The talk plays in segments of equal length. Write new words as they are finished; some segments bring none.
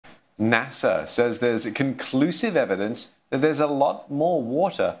NASA says there's conclusive evidence that there's a lot more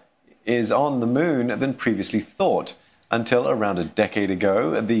water is on the moon than previously thought. Until around a decade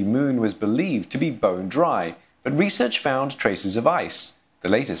ago, the moon was believed to be bone dry, but research found traces of ice. The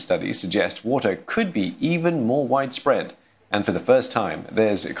latest studies suggest water could be even more widespread, and for the first time,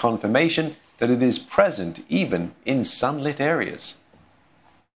 there's confirmation that it is present even in sunlit areas.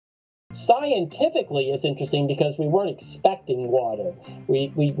 Scientifically, it's interesting because we weren't expecting water.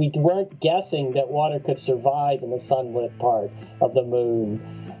 We weren't guessing that water could survive in the sunlit part of the moon.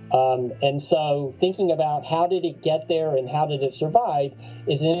 And so thinking about how did it get there and how did it survive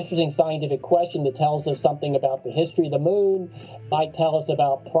is an interesting scientific question that tells us something about the history of the moon, might tell us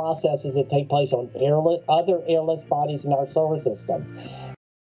about processes that take place on other airless bodies in our solar system.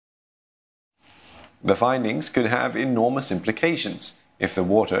 The findings could have enormous implications. If the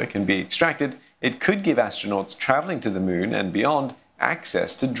water can be extracted, it could give astronauts traveling to the moon and beyond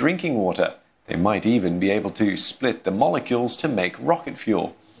access to drinking water. They might even be able to split the molecules to make rocket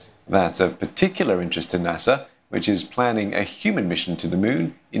fuel. That's of particular interest to NASA, which is planning a human mission to the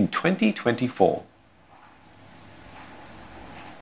moon in 2024.